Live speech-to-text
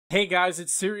Hey guys,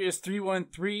 it's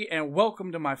Serious313 and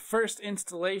welcome to my first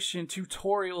installation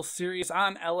tutorial series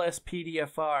on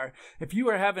LSPDFR. If you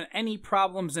are having any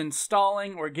problems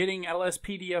installing or getting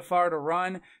LSPDFR to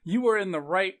run, you are in the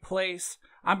right place.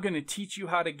 I'm going to teach you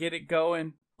how to get it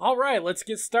going. Alright, let's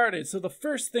get started. So the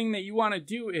first thing that you want to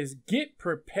do is get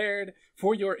prepared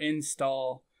for your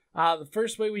install. The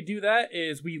first way we do that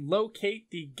is we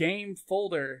locate the game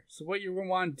folder. So what you're going to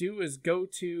want to do is go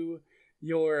to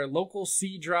your local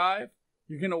C drive.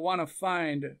 You're going to want to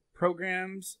find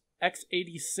Programs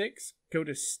x86, go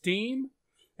to Steam,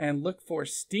 and look for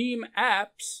Steam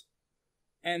Apps,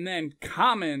 and then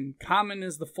Common. Common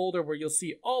is the folder where you'll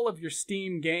see all of your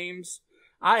Steam games.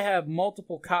 I have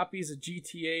multiple copies of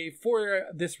GTA. For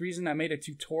this reason, I made a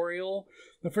tutorial.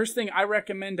 The first thing I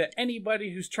recommend to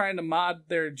anybody who's trying to mod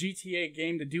their GTA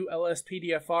game to do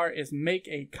LSPDFR is make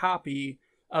a copy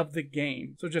of the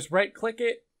game. So just right-click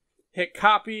it, hit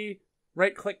copy,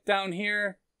 right click down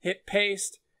here, hit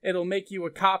paste. It'll make you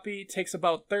a copy. It takes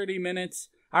about 30 minutes.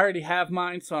 I already have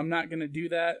mine, so I'm not going to do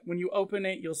that. When you open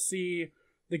it, you'll see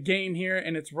the game here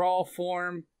in its raw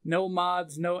form. No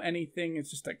mods, no anything.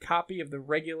 It's just a copy of the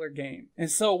regular game.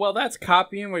 And so while that's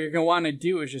copying, what you're going to want to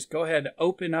do is just go ahead and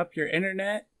open up your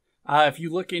internet. If you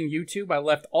look in YouTube, I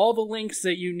left all the links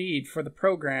that you need for the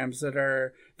programs that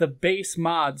are the base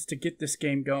mods to get this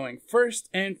game going. First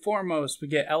and foremost, we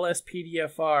get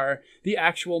LSPDFR, the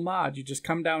actual mod. You just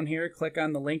come down here, click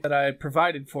on the link that I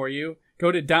provided for you,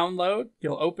 go to download,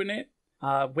 you'll open it,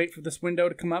 wait for this window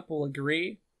to come up, we'll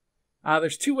agree.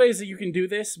 There's two ways that you can do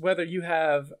this, whether you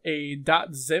have a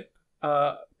 .zip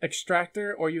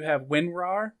extractor or you have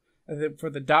WinRAR for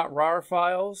the .rar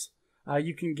files.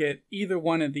 You can get either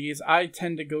one of these. I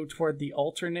tend to go toward the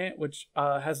alternate, which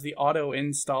has the auto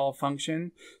install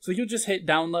function. So you'll just hit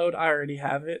download. I already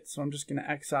have it, so I'm just going to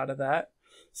X out of that.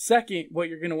 Second, what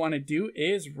you're going to want to do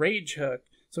is Rage Hook.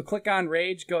 So click on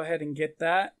Rage, go ahead and get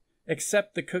that.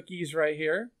 Accept the cookies right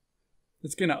here.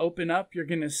 It's going to open up. You're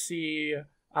going to see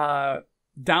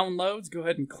downloads. Go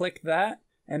ahead and click that.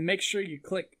 And make sure you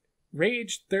click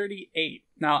Rage 38.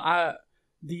 Now,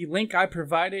 the link I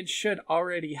provided should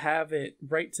already have it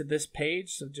right to this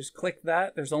page, so just click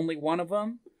that. There's only one of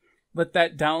them. Let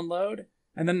that download.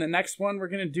 And then the next one we're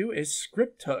going to do is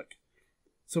Scripthook.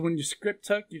 So when you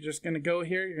Scripthook, you're just going to go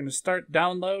here. You're going to start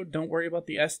download. Don't worry about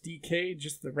the SDK,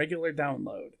 just the regular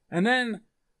download. And then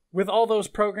with all those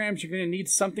programs, you're going to need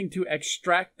something to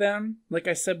extract them. Like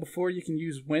I said before, you can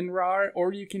use WinRAR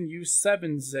or you can use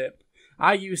 7-zip.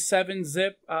 I use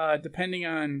 7-zip depending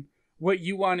on what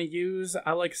you want to use.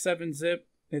 I like 7-zip.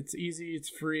 It's easy. It's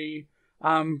free.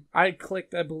 I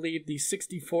clicked, I believe, the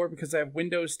 64 because I have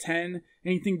Windows 10.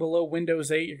 Anything below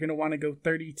Windows 8, you're going to want to go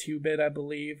 32-bit, I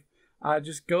believe.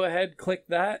 Just go ahead, click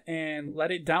that, and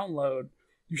let it download.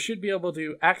 You should be able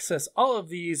to access all of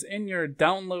these in your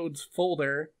downloads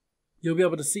folder. You'll be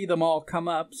able to see them all come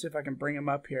up. See if I can bring them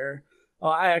up here. Oh,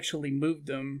 I actually moved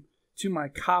them to my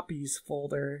copies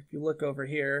folder. If you look over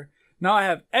here. Now I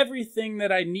have everything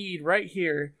that I need right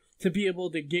here to be able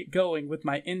to get going with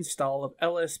my install of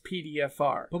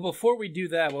LSPDFR. But before we do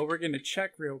that, what we're going to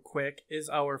check real quick is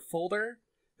our folder,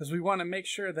 because we want to make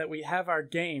sure that we have our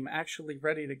game actually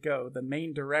ready to go, the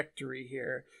main directory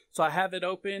here. So I have it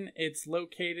open, it's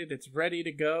located, it's ready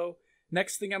to go.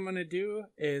 Next thing I'm going to do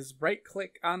is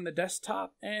right-click on the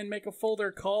desktop and make a folder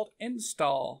called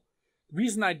Install. The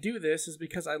reason I do this is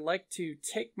because I like to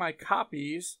take my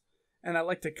copies and I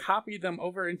like to copy them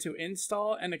over into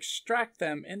install and extract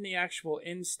them in the actual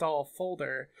install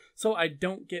folder so I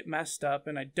don't get messed up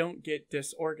and I don't get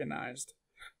disorganized.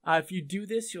 If you do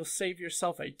this, you'll save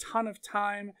yourself a ton of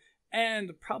time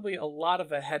and probably a lot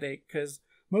of a headache, because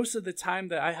most of the time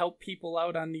that I help people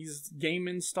out on these game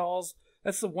installs,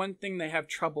 that's the one thing they have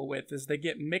trouble with, is they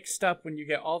get mixed up when you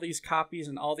get all these copies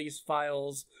and all these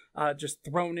files just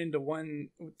thrown into one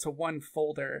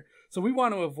folder. So we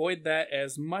want to avoid that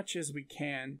as much as we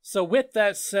can. So with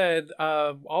that said,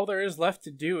 all there is left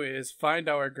to do is find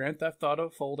our Grand Theft Auto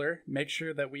folder, make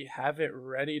sure that we have it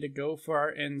ready to go for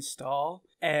our install.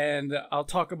 And I'll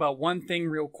talk about one thing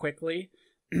real quickly.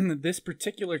 This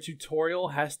particular tutorial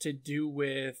has to do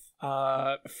with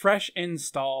fresh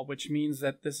install, which means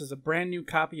that this is a brand new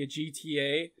copy of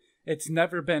GTA. It's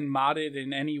never been modded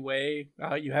in any way.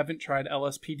 You haven't tried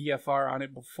LSPDFR on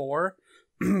it before,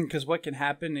 because what can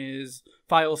happen is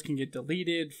files can get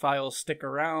deleted, files stick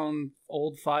around,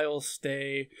 old files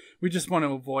stay. We just want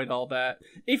to avoid all that.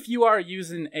 If you are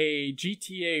using a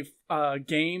GTA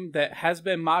game that has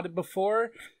been modded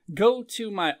before, go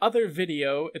to my other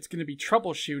video. It's going to be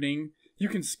troubleshooting. you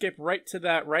can skip right to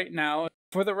that right now.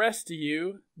 For the rest of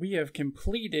you, we have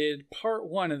completed part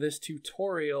 1 of this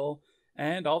tutorial,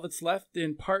 and all that's left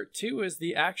in part 2 is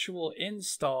the actual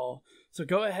install. So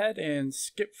go ahead and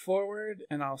skip forward,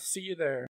 and I'll see you there.